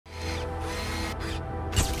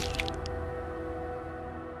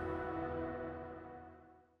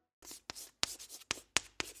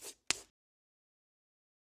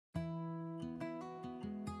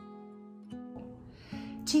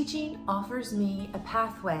Teaching offers me a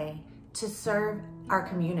pathway to serve our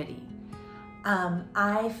community.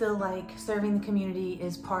 I feel like serving the community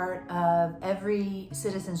is part of every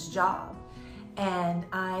citizen's job, and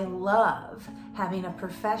I love having a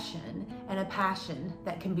profession and a passion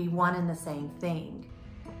that can be one and the same thing.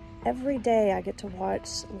 Every day I get to watch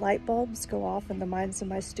light bulbs go off in the minds of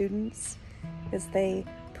my students as they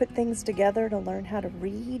put things together to learn how to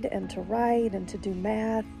read and to write and to do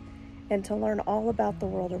math and to learn all about the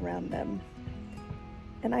world around them.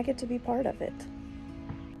 And I get to be part of it.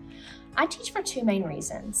 I teach for two main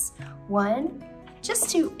reasons. One, just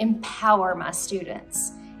to empower my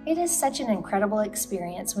students. It is such an incredible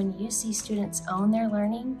experience when you see students own their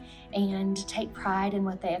learning and take pride in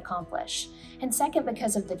what they accomplish. And second,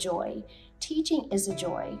 because of the joy. Teaching is a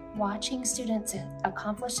joy. Watching students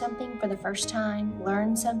accomplish something for the first time,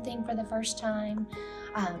 learn something for the first time,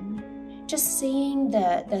 just seeing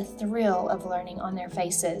the thrill of learning on their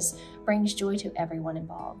faces brings joy to everyone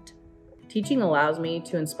involved. Teaching allows me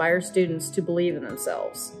to inspire students to believe in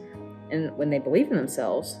themselves. And when they believe in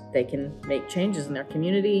themselves, they can make changes in their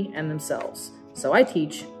community and themselves. So I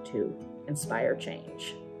teach to inspire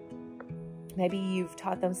change. Maybe you've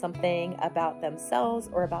taught them something about themselves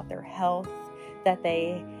or about their health that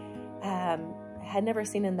they had never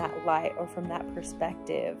seen in that light or from that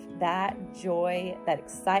perspective. That joy, that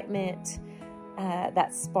excitement,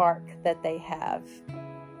 that spark that they have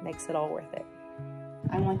makes it all worth it.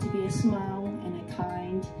 I want to be a smile and a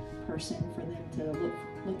kind person for them to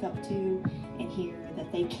look up to and hear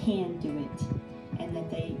that they can do it and that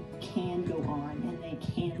they can go on and they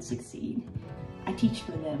can succeed. I teach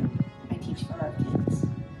for them. I teach for our kids.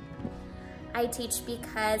 I teach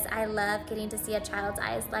because I love getting to see a child's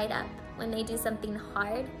eyes light up when they do something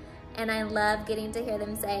hard, and I love getting to hear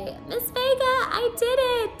them say, "Miss Vega, I did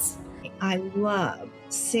it!" I love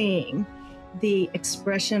seeing the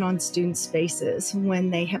expression on students' faces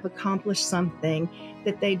when they have accomplished something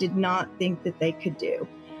that they did not think that they could do.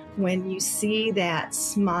 When you see that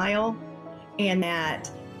smile and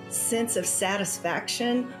that sense of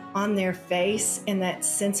satisfaction on their face and that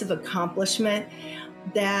sense of accomplishment,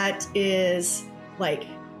 that is like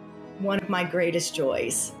one of my greatest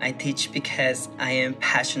joys. I teach because I am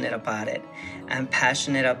passionate about it. I'm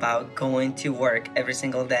passionate about going to work every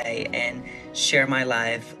single day and share my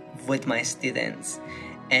life with my students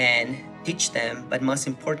and teach them, but most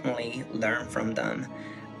importantly, learn from them.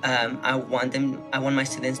 I want my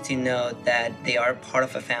students to know that they are part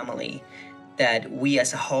of a family, that we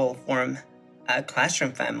as a whole form a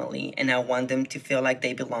classroom family, and I want them to feel like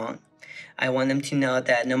they belong. I want them to know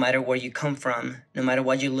that no matter where you come from, no matter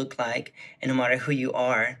what you look like, and no matter who you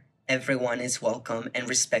are, everyone is welcome and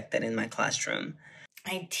respected in my classroom.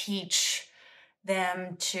 I teach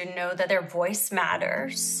them to know that their voice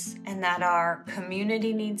matters and that our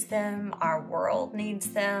community needs them, our world needs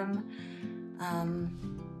them.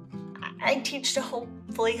 I teach to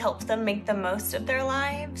hopefully help them make the most of their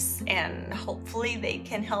lives, and hopefully they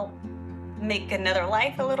can help make another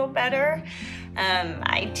life a little better.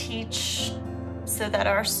 I teach so that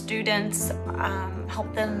our students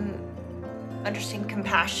help them understand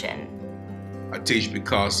compassion. I teach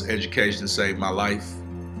because education saved my life.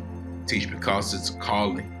 I teach because it's a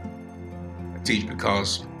calling. I teach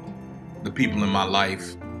because the people in my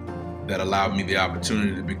life that allowed me the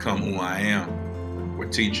opportunity to become who I am were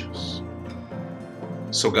teachers.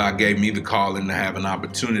 So God gave me the calling to have an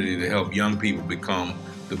opportunity to help young people become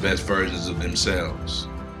the best versions of themselves.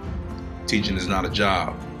 Teaching is not a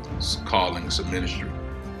job, it's a calling, it's a ministry.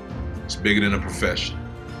 It's bigger than a profession.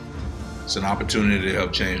 It's an opportunity to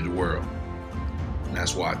help change the world. And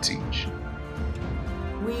that's why I teach.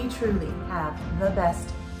 We truly have the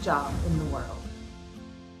best job in the world.